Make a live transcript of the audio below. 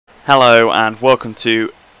Hello and welcome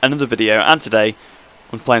to another video, and today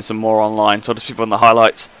I'm playing some more online, so I'll just be putting the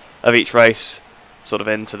highlights of each race sort of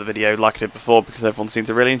into the video like I did before, because everyone seemed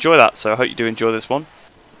to really enjoy that, so I hope you do enjoy this one.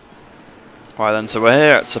 Alright then, so we're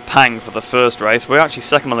here at Sepang for the first race. We're actually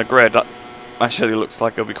second on the grid. That actually looks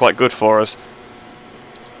like it'll be quite good for us.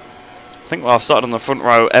 I think I've started on the front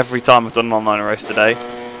row every time I've done an online race today.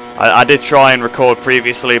 I did try and record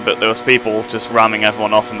previously, but there was people just ramming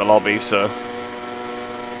everyone off in the lobby, so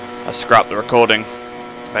I scrapped the recording.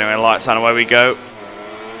 But anyway, lights on, away we go.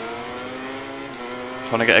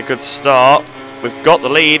 Trying to get a good start. We've got the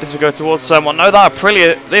lead as we go towards turn one. No, that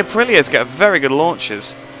Aprilia, the Aprilias get very good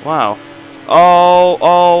launches. Wow.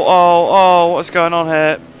 Oh, what's going on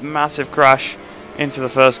here? Massive crash into the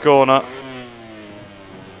first corner.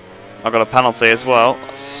 I got a penalty as well.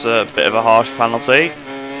 It's a bit of a harsh penalty.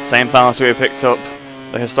 Same penalty we picked up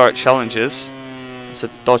the historic challenges. It's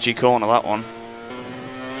a dodgy corner, that one.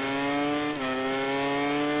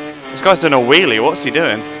 This guy's doing a wheelie. What's he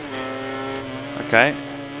doing? Okay.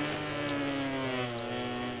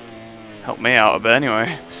 Help me out a bit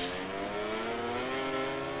anyway.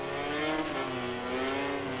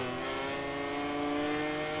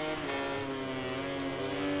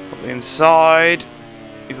 Put the inside.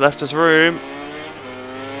 He's left us room.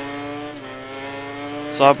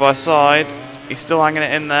 Side by side. He's still hanging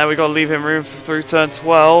it in there. We've got to leave him room through turn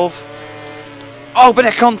 12. Oh, bit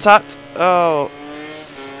of contact. Oh.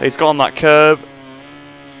 He's got on that curb.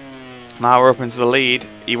 Now we're up into the lead.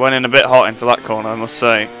 He went in a bit hot into that corner, I must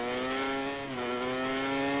say.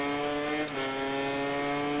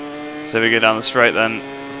 So we go down the straight then.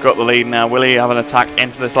 We've got the lead now. Will he have an attack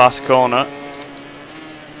into this last corner?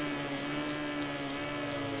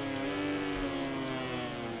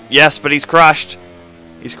 Yes, but he's crashed.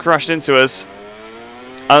 He's crashed into us.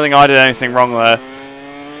 I don't think I did anything wrong there.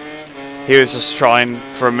 He was just trying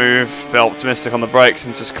for a move, a bit optimistic on the brakes,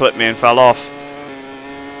 and just clipped me and fell off.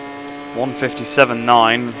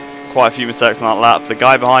 157.9. Quite a few mistakes on that lap. The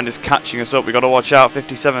guy behind is catching us up. We've got to watch out.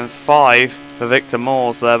 57.5 for Victor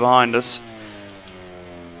Moores there behind us.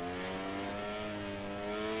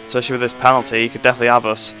 Especially with this penalty, he could definitely have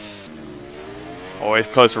us. Oh, he's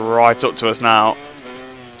close right up to us now.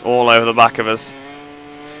 It's all over the back of us.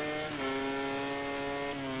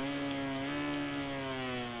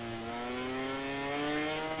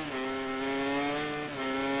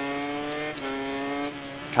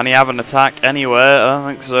 Can he have an attack anywhere? I don't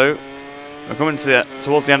think so. We're coming to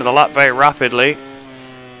towards the end of the lap very rapidly.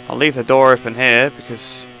 I'll leave the door open here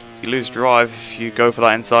because you lose drive if you go for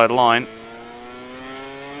that inside line.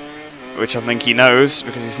 Which I think he knows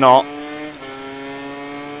because he's not.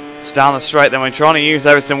 It's down the straight then. We're trying to use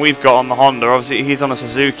everything we've got on the Honda. Obviously he's on a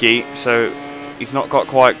Suzuki, so he's not got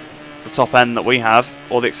quite the top end that we have,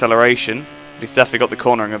 or the acceleration. But he's definitely got the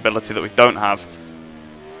cornering ability that we don't have.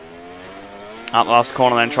 Out the last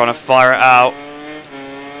corner then, trying to fire it out.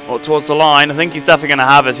 Or towards the line. I think he's definitely going to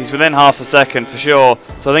have us. He's within half a second for sure.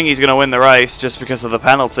 So I think he's going to win the race just because of the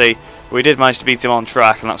penalty. We did manage to beat him on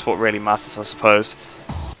track, and that's what really matters, I suppose.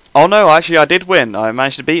 Oh no, actually I did win. I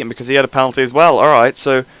managed to beat him because he had a penalty as well. Alright,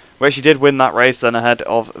 so we actually did win that race then ahead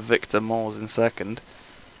of Victor Moores in second.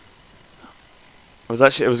 It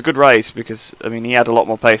was a good race because, I mean, he had a lot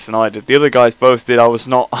more pace than I did. The other guys both did. I was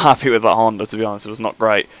not happy with that Honda, to be honest. It was not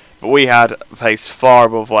great. But we had a pace far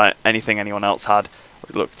above what anything anyone else had.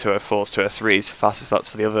 Look, 204s, 203s, fastest laps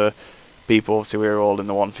for the other people. Obviously, we were all in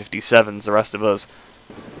the 157s, the rest of us.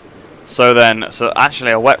 So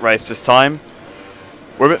actually a wet race this time.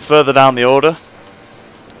 We're a bit further down the order.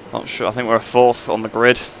 Not sure. I think we're a fourth on the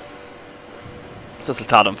grid. It's just a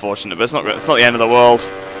tad unfortunate, but it's not the end of the world.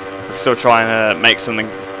 We're still trying to make something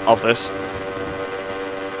of this.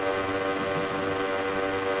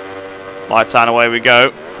 Lights on, away we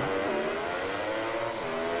go.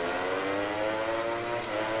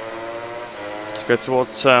 Go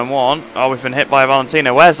towards turn one. Oh, we've been hit by a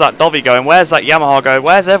Valentino. Where's that Dobby going? Where's that Yamaha going?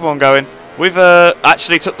 Where's everyone going? We've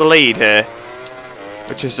actually took the lead here,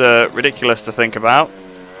 which is ridiculous to think about.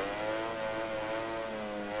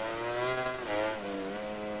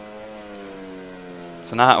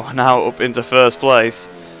 So now we're up into first place,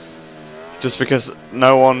 just because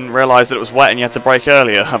no one realised that it was wet and you had to brake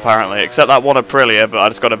earlier, apparently. Except that one Aprilia, but I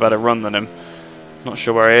just got a better run than him. Not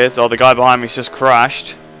sure where he is. Oh, the guy behind me's just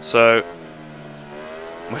crashed. So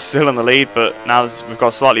we're still in the lead, but now we've got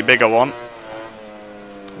a slightly bigger one.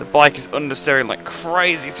 The bike is understeering like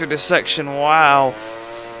crazy through this section. Wow.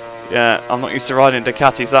 Yeah, I'm not used to riding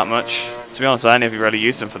Ducatis that much. To be honest, I only ever really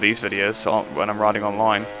use them for these videos when I'm riding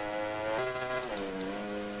online.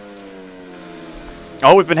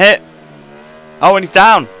 Oh, we've been hit. Oh, and he's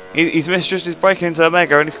down. He's misjudged his braking into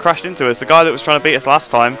Omega and he's crashed into us. The guy that was trying to beat us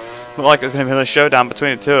last time looked like it was going to be a showdown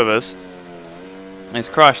between the two of us. And he's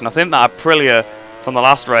crashed. And I think that Aprilia from the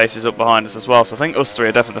last race is up behind us as well. So I think us three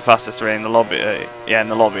are definitely the fastest three in the lobby. Yeah, in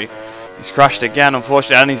the lobby. He's crashed again,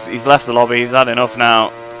 unfortunately, and he's left the lobby. He's had enough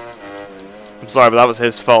now. I'm sorry, but that was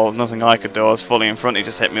his fault. Nothing I could do. I was fully in front. He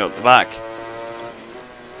just hit me up the back.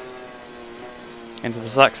 Into the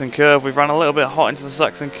Saxon curve. We've run a little bit hot into the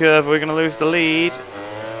Saxon curve. We're going to lose the lead.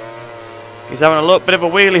 He's having a bit of a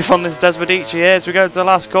wheelie from this Desmodici here as we go to the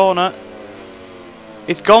last corner.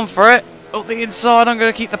 He's gone for it. Up the inside. I'm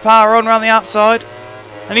going to keep the power on around the outside.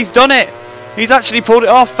 And he's done it. He's actually pulled it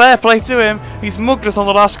off. Fair play to him. He's mugged us on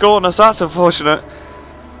the last corner, so that's unfortunate.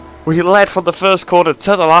 We led from the first corner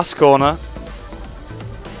to the last corner.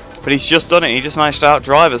 But he's just done it. He just managed to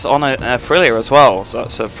outdrive us on an Aprilia as well. So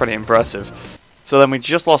that's pretty impressive. So then we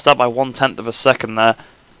just lost out by 1/10 of a second there.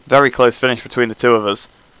 Very close finish between the two of us.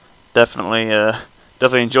 Definitely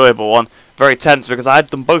enjoyable one. Very tense because I had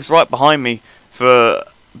them both right behind me for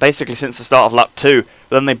basically since the start of lap 2.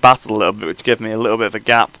 But then they battled a little bit, which gave me a little bit of a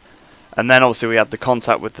gap. And then obviously we had the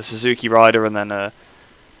contact with the Suzuki rider, and then the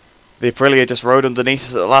Aprilia just rode underneath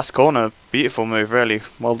us at the last corner. Beautiful move, really.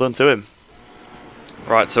 Well done to him.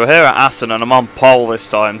 Right, so we're here at Assen, and I'm on pole this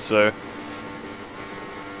time, so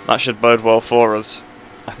that should bode well for us.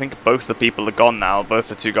 I think both the people are gone now. Both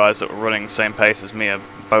the two guys that were running the same pace as me are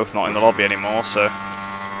both not in the lobby anymore, so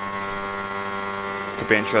could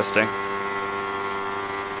be interesting.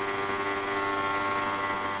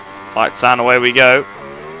 Lights on, away we go.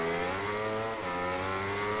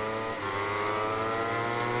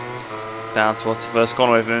 Down towards the first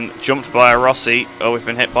corner. We've been jumped by a Rossi. Oh, we've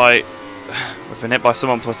been hit by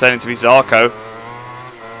someone pretending to be Zarco.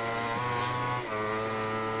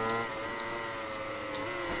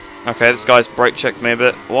 Okay, this guy's brake checked me a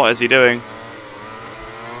bit. What is he doing?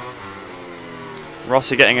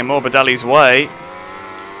 Rossi getting in Morbidelli's way.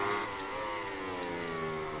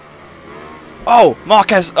 Oh,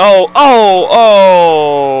 Marquez. Oh.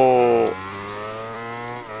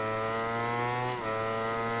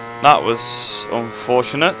 That was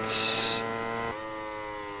unfortunate.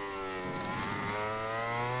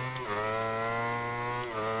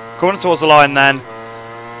 Coming towards the line then.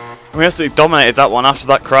 We absolutely dominated that one after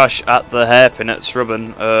that crash at the hairpin at Strubben.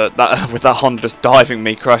 With that Honda just diving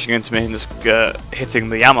me, crashing into me and just hitting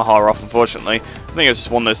the Yamaha off, unfortunately. I think it was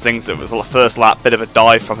just one of those things that was the first lap, bit of a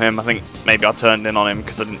dive from him. I think maybe I turned in on him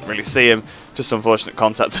because I didn't really see him. Just unfortunate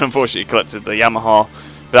contact, and unfortunately collected the Yamaha.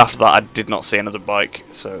 But after that I did not see another bike,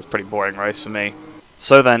 so it was a pretty boring race for me.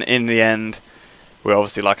 So then in the end, we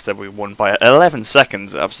obviously, like I said, we won by 11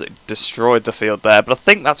 seconds. Absolutely destroyed the field there. But I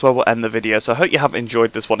think that's where we'll end the video. So I hope you have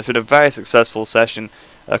enjoyed this one. It's been a very successful session.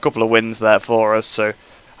 A couple of wins there for us. So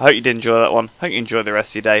I hope you did enjoy that one. Hope you enjoy the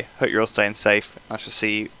rest of your day. Hope you're all staying safe. I shall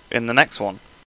see you in the next one.